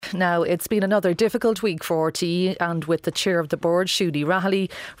Now, it's been another difficult week for RTE, and with the chair of the board, Oireachtas,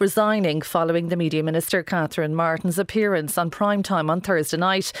 resigning following the Media Minister Catherine Martin's appearance on prime time on Thursday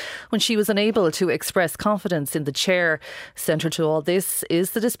night when she was unable to express confidence in the chair. Central to all this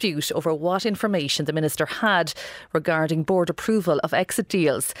is the dispute over what information the minister had regarding board approval of exit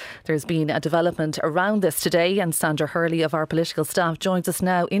deals. There's been a development around this today, and Sandra Hurley of our political staff joins us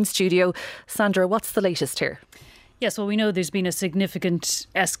now in studio. Sandra, what's the latest here? Yes, well, we know there's been a significant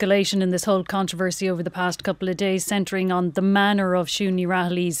escalation in this whole controversy over the past couple of days, centring on the manner of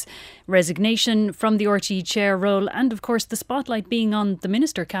Oireachtas' resignation from the RTE chair role, and of course the spotlight being on the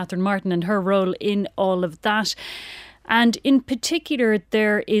minister, Catherine Martin, and her role in all of that. And in particular,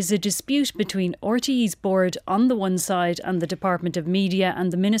 there is a dispute between RTE's board on the one side and the Department of Media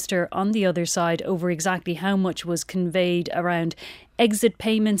and the minister on the other side over exactly how much was conveyed around exit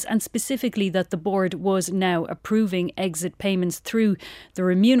payments, and specifically that the board was now approving exit payments through the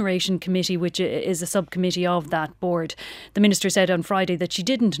Remuneration Committee, which is a subcommittee of that board. The minister said on Friday that she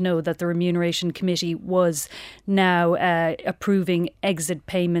didn't know that the Remuneration Committee was now approving exit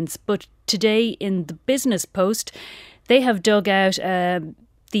payments. But today in the Business Post, they have dug out a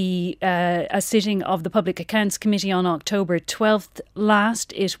sitting of the Public Accounts Committee on October 12th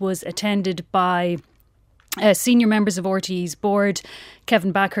last. It was attended by senior members of RTE's board,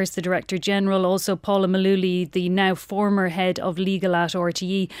 Kevin Backhurst, the Director General, also Paula Mullooly, the now former head of legal at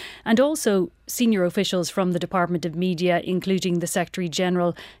RTE, and also senior officials from the Department of Media, including the Secretary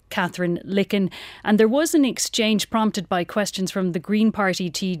General, Catherine Licken. And there was an exchange prompted by questions from the Green Party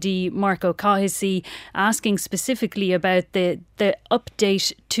TD, Mark O'Cahissy, asking specifically about the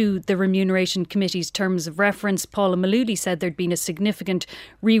update to the Remuneration Committee's terms of reference. Paula Mullooly said there'd been a significant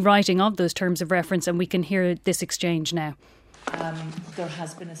rewriting of those terms of reference, and we can hear this exchange now. There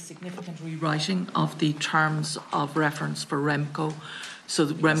has been a significant rewriting of the terms of reference for REMCO. So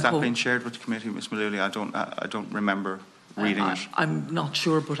the REMCO, has that been shared with the committee, Ms Mullooly? I don't remember reading it. I'm not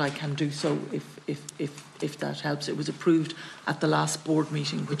sure, but I can do so if that helps. It was approved at the last board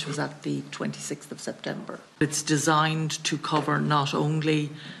meeting, which was at the 26th of September. It's designed to cover not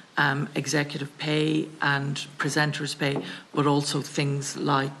only executive pay and presenters' pay, but also things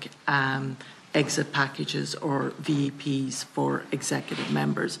like exit packages or VEPs for executive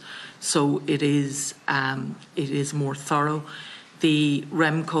members. So it is more thorough. The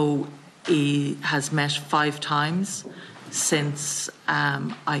REMCO has met 5 times since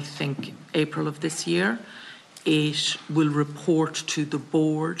I think April of this year. It will report to the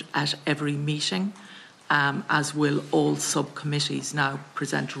board at every meeting, as will all subcommittees now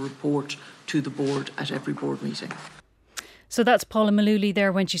present a report to the board at every board meeting. So that's Paula Mullooly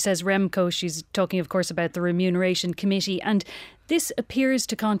there when she says REMCO. She's talking, of course, about the Remuneration Committee. And this appears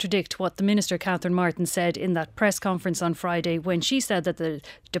to contradict what the Minister, Catherine Martin, said in that press conference on Friday when she said that the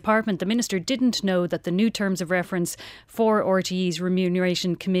department, the Minister, didn't know that the new terms of reference for RTE's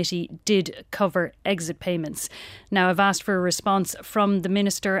Remuneration Committee did cover exit payments. Now, I've asked for a response from the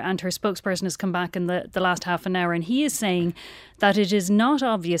Minister, and her spokesperson has come back in the last half an hour, and he is saying that it is not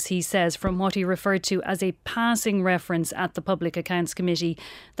obvious, he says, from what he referred to as a passing reference at the Public Accounts Committee,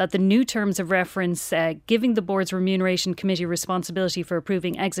 that the new terms of reference giving the board's Remuneration Committee responsibility for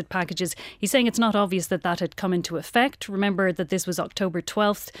approving exit packages, he's saying it's not obvious that that had come into effect. Remember that this was October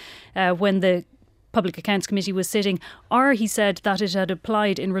 12th when the Public Accounts Committee was sitting, or he said that it had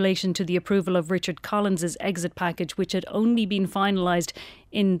applied in relation to the approval of Richard Collins's exit package, which had only been finalised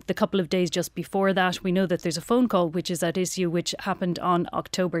in the couple of days just before that. We know that there's a phone call which is at issue, which happened on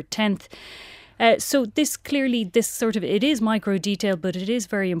October 10th. So this clearly, it is micro detail, but it is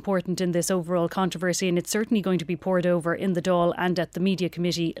very important in this overall controversy, and it's certainly going to be poured over in the Dáil and at the Media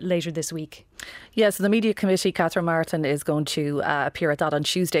Committee later this week. Yes, the Media Committee, Catherine Martin, is going to appear at that on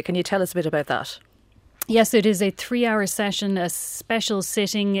Tuesday. Can you tell us a bit about that? Yes, it is a 3-hour session, a special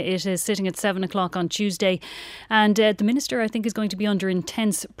sitting. It is sitting at 7 o'clock on Tuesday. And the Minister, I think, is going to be under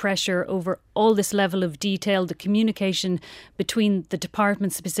intense pressure over all this level of detail, the communication between the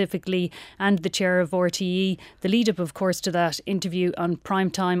department specifically and the chair of RTE. The lead up, of course, to that interview on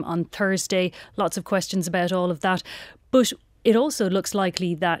prime time on Thursday. Lots of questions about all of that. But it also looks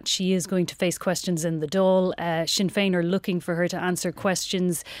likely that she is going to face questions in the Dáil. Sinn Féin are looking for her to answer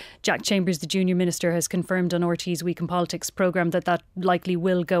questions. Jack Chambers, the junior minister, has confirmed on RT's Week in Politics programme that likely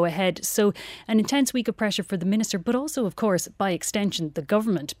will go ahead. So an intense week of pressure for the minister, but also, of course, by extension, the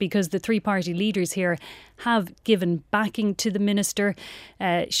government, because the 3 party leaders here have given backing to the minister.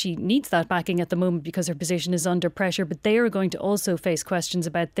 She needs that backing at the moment because her position is under pressure, but they are going to also face questions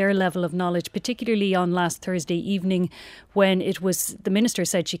about their level of knowledge, particularly on last Thursday evening when it was the minister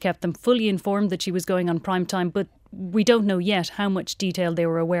said she kept them fully informed that she was going on prime time, but we don't know yet how much detail they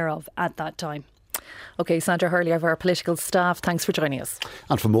were aware of at that time. OK, Sandra Hurley of our political staff, thanks for joining us.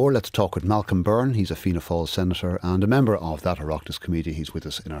 And for more, let's talk with Malcolm Byrne. He's a Fianna Fáil senator and a member of that Oireachtas Committee. He's with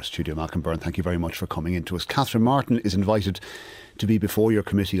us in our studio. Malcolm Byrne, thank you very much for coming in to us. Catherine Martin is invited to be before your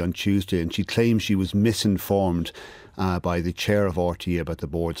committee on Tuesday, and she claims she was misinformed by the chair of RTE about the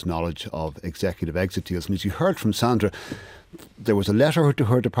board's knowledge of executive exit deals. And as you heard from Sandra, there was a letter to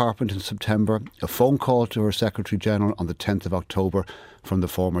her department in September, a phone call to her Secretary General on the 10th of October from the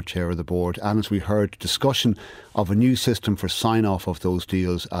former chair of the board, and as we heard, discussion of a new system for sign-off of those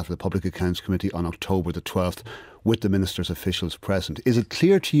deals at the Public Accounts Committee on October the 12th with the Minister's officials present. Is it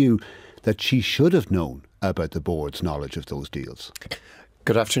clear to you that she should have known about the board's knowledge of those deals?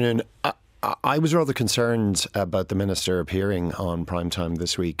 Good afternoon. I was rather concerned about the Minister appearing on prime time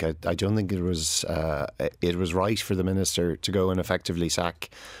this week. I don't think it was right for the Minister to go and effectively sack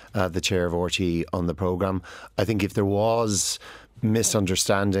the chair of RTE on the programme. I think if there was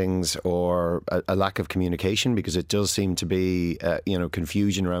misunderstandings or a lack of communication, because it does seem to be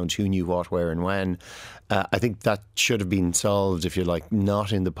confusion around who knew what, where and when, I think that should have been solved, if you like,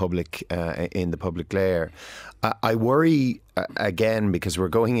 not in the public glare. I worry again, because we're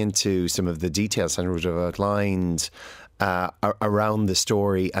going into some of the details Sandra would have outlined around the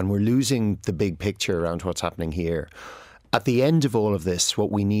story, and we're losing the big picture around what's happening here. At the end of all of this,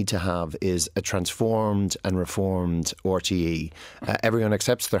 what we need to have is a transformed and reformed RTE. Everyone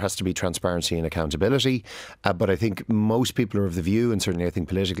accepts there has to be transparency and accountability, but I think most people are of the view, and certainly I think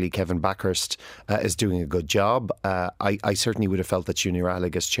politically, Kevin Backhurst is doing a good job. I certainly would have felt that Siún Ní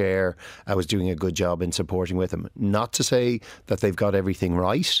Raghallaigh as chair was doing a good job in supporting with him. Not to say that they've got everything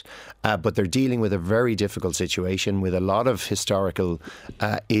right, but they're dealing with a very difficult situation with a lot of historical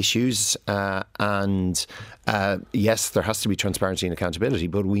issues, and yes, there has to be transparency and accountability,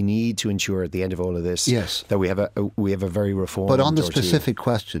 but we need to ensure at the end of all of this that we have a very reformed. But on the specific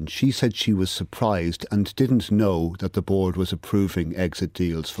question, she said she was surprised and didn't know that the board was approving exit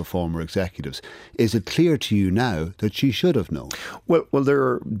deals for former executives. Is it clear to you now that she should have known? Well, there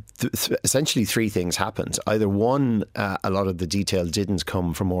are essentially three things happened. Either one, a lot of the detail didn't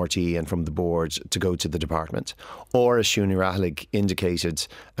come from RTE and from the board to go to the department, or as Siún Ní Raghallaigh indicated,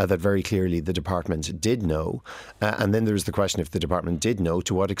 that very clearly the department did know. And then there's the question, if the department did know,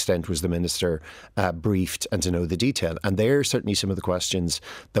 to what extent was the Minister briefed and to know the detail? And they're certainly some of the questions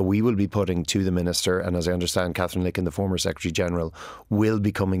that we will be putting to the Minister. And as I understand, Catherine Licken, the former Secretary General, will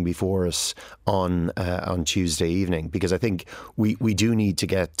be coming before us on Tuesday evening, because I think we do need to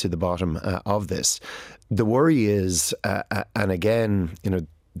get to the bottom of this. The worry is, and again,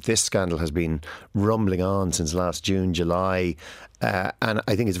 this scandal has been rumbling on since last June, July, and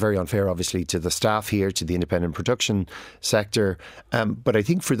I think it's very unfair, obviously, to the staff here, to the independent production sector, but I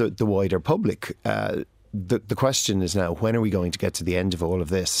think for the wider public, the question is now, when are we going to get to the end of all of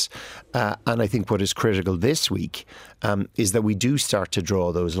this? And I think what is critical this week is that we do start to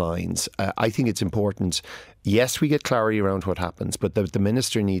draw those lines. I think it's important, yes, we get clarity around what happens, but the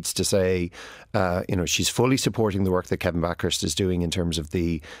Minister needs to say, she's fully supporting the work that Kevin Backhurst is doing in terms of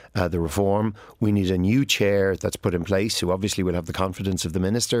the reform. We need a new chair that's put in place, who obviously will have the confidence of the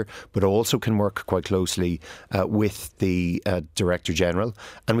Minister, but also can work quite closely with the Director General.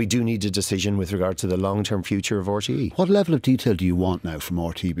 And we do need a decision with regard to the long-term future of RTE. What level of detail do you want now from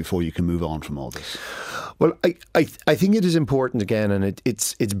RTE before you can move on from all this? Well, I think it is important, again, and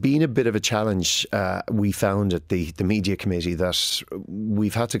it's been a bit of a challenge, we found at the Media Committee, that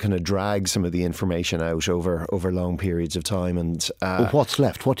we've had to kind of drag some of the information out over long periods of time. And what's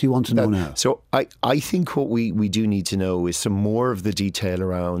left? What do you want to know now? So I think what we do need to know is some more of the detail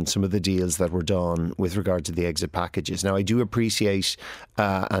around some of the deals that were done with regard to the exit packages. Now, I do appreciate,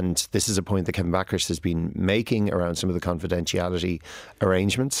 and this is a point that Kevin Backhurst has been making around some of the confidentiality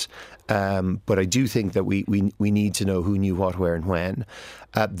arrangements, but I do think that we need to know who knew what, where and when.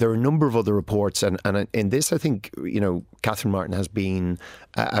 There are a number of other reports, and in this I think Catherine Martin has been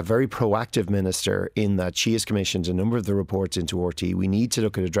a very proactive minister in that she has commissioned a number of the reports into RTE. We need to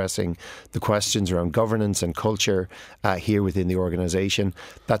look at addressing the questions around governance and culture here within the organisation.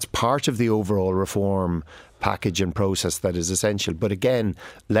 That's part of the overall reform package and process that is essential. But again,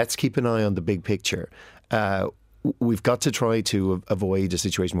 let's keep an eye on the big picture. We've got to try to avoid a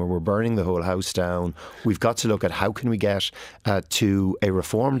situation where we're burning the whole house down. We've got to look at how can we get to a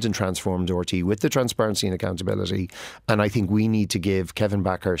reformed and transformed RTE with the transparency and accountability. And I think we need to give Kevin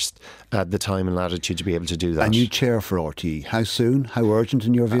Backhurst the time and latitude to be able to do that. A new chair for RTE. How soon? How urgent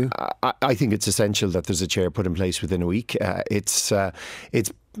in your view? I think it's essential that there's a chair put in place within a week. It's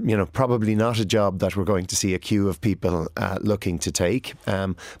probably not a job that we're going to see a queue of people looking to take,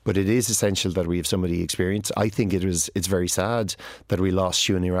 but it is essential that we have somebody experienced. I think it's very sad that we lost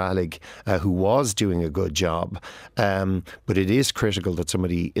Siún Rathlig, who was doing a good job, but it is critical that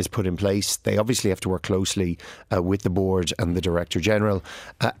somebody is put in place. They obviously have to work closely with the board and the Director General,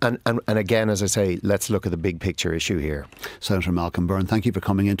 and again, as I say, let's look at the big picture issue here. Senator Malcolm Byrne, thank you for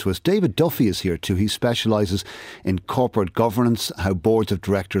coming in to us. David Duffy is here too. He specialises in corporate governance, how boards of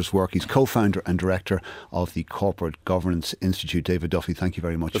directors work. He's co-founder and director of the Corporate Governance Institute. David Duffy, thank you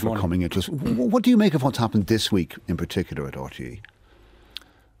very much for coming into us. What do you make of what's happened this week in particular at RTE?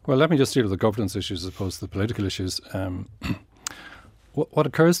 Well, let me just deal with the governance issues as opposed to the political issues. What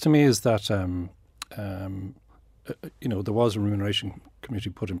occurs to me is that there was a remuneration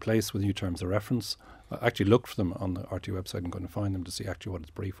committee put in place with new terms of reference. I actually looked for them on the RTE website and going to find them to see actually what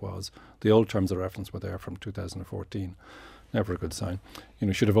its brief was. The old terms of reference were there from 2014. Never a good sign.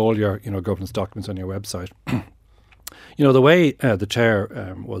 You should have all your governance documents on your website. The way the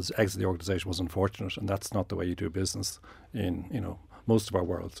chair was exited the organisation was unfortunate, and that's not the way you do business in most of our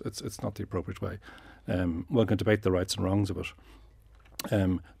worlds. It's not the appropriate way. One can debate the rights and wrongs of it.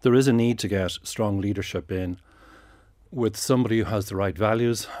 There is a need to get strong leadership in with somebody who has the right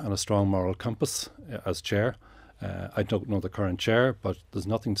values and a strong moral compass as chair. I don't know the current chair, but there's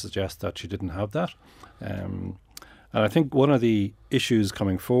nothing to suggest that she didn't have that. And I think one of the issues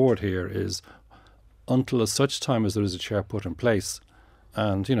coming forward here is until such time as there is a chair put in place,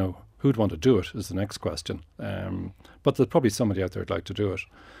 and, who'd want to do it is the next question. But there's probably somebody out there who'd like to do it.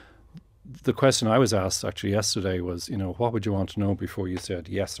 The question I was asked actually yesterday was, what would you want to know before you said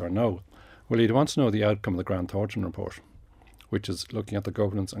yes or no? Well, you'd want to know the outcome of the Grant Thornton report, which is looking at the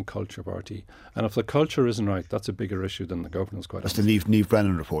governance and culture of RTE. And if the culture isn't right, that's a bigger issue than the governance. That's the Niamh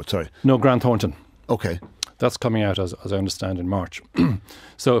Brennan report, sorry. No, Grant Thornton. Okay. That's coming out, as I understand, in March.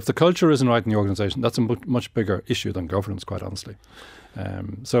 So if the culture isn't right in the organisation, that's a much bigger issue than governance, quite honestly.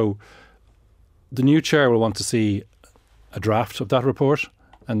 So the new chair will want to see a draft of that report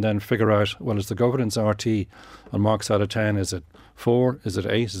and then figure out, well, is the governance RT on marks out of 10, is it 4, is it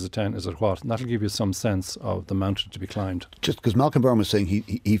 8, is it 10, is it what? And that'll give you some sense of the mountain to be climbed. Just because Malcolm Byrne was saying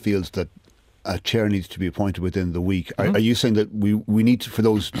he feels that a chair needs to be appointed within the week. Are you saying that we need for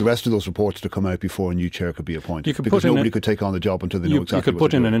the rest of those reports to come out before a new chair could be appointed? Because nobody could take on the job until they know exactly what you could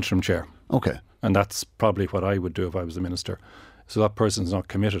put in an interim chair. Okay. And that's probably what I would do if I was the minister. So that person's not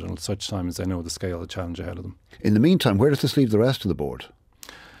committed until such time as they know the scale of the challenge ahead of them. In the meantime, where does this leave the rest of the board?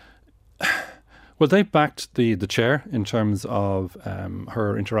 Well, they backed the chair in terms of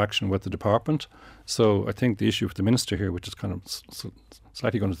her interaction with the department. So I think the issue with the minister here, which is kind of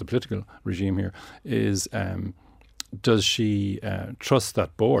slightly going to the political regime here, is does she trust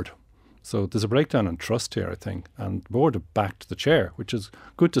that board? So there's a breakdown in trust here, I think. And the board have backed the chair, which is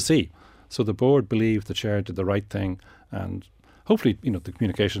good to see. So the board believed the chair did the right thing, and hopefully, the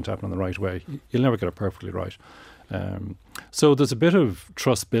communications happen in the right way. You'll never get it perfectly right. So there's a bit of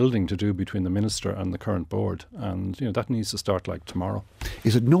trust building to do between the minister and the current board, and that needs to start like tomorrow.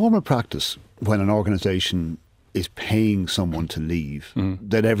 Is it normal practice when an organisation is paying someone to leave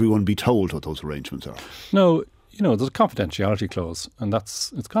that everyone be told what those arrangements are? No, there's a confidentiality clause, and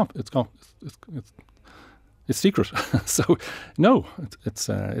it's secret. So no,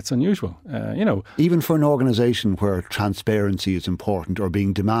 it's unusual. Even for an organisation where transparency is important or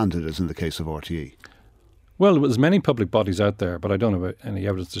being demanded, as in the case of RTE. Well, there's many public bodies out there, but I don't have any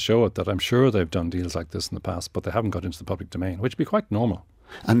evidence to show it, that I'm sure they've done deals like this in the past, but they haven't got into the public domain, which would be quite normal.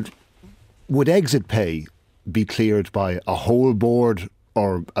 And would exit pay be cleared by a whole board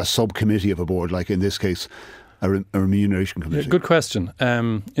or a subcommittee of a board, like in this case, a remuneration committee? Good question.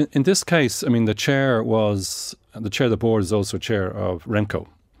 In this case, the chair of the board is also chair of Renco,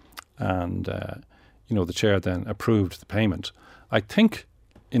 and the chair then approved the payment. I think,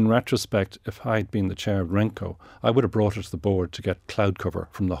 in retrospect, if I'd been the chair of Renco, I would have brought it to the board to get cloud cover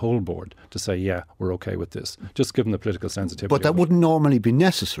from the whole board to say, yeah, we're okay with this, just given the political sensitivity. But that wouldn't normally be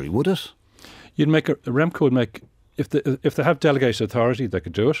necessary, would it? Remco would make, if they have delegated authority, they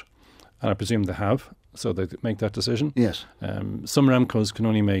could do it, and I presume they have, so they make that decision. Yes. Some Remcos can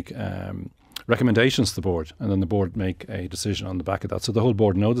only make recommendations to the board, and then the board make a decision on the back of that, so the whole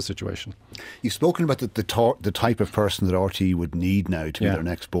board know the situation. You've spoken about the type of person that RTE would need now to be their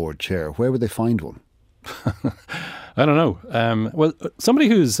next board chair. Where would they find one? I don't know. Well, somebody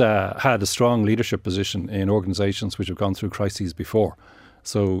who's had a strong leadership position in organisations which have gone through crises before.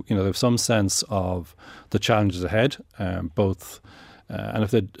 So, they have some sense of the challenges ahead, both. And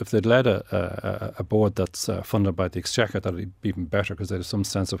if they'd led a board that's funded by the Exchequer, that would be even better, because they have some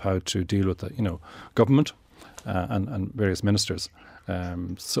sense of how to deal with the government and various ministers.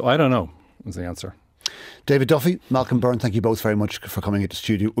 So I don't know is the answer. David Duffy, Malcolm Byrne, thank you both very much for coming into the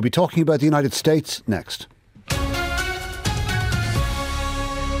studio. We'll be talking about the United States next.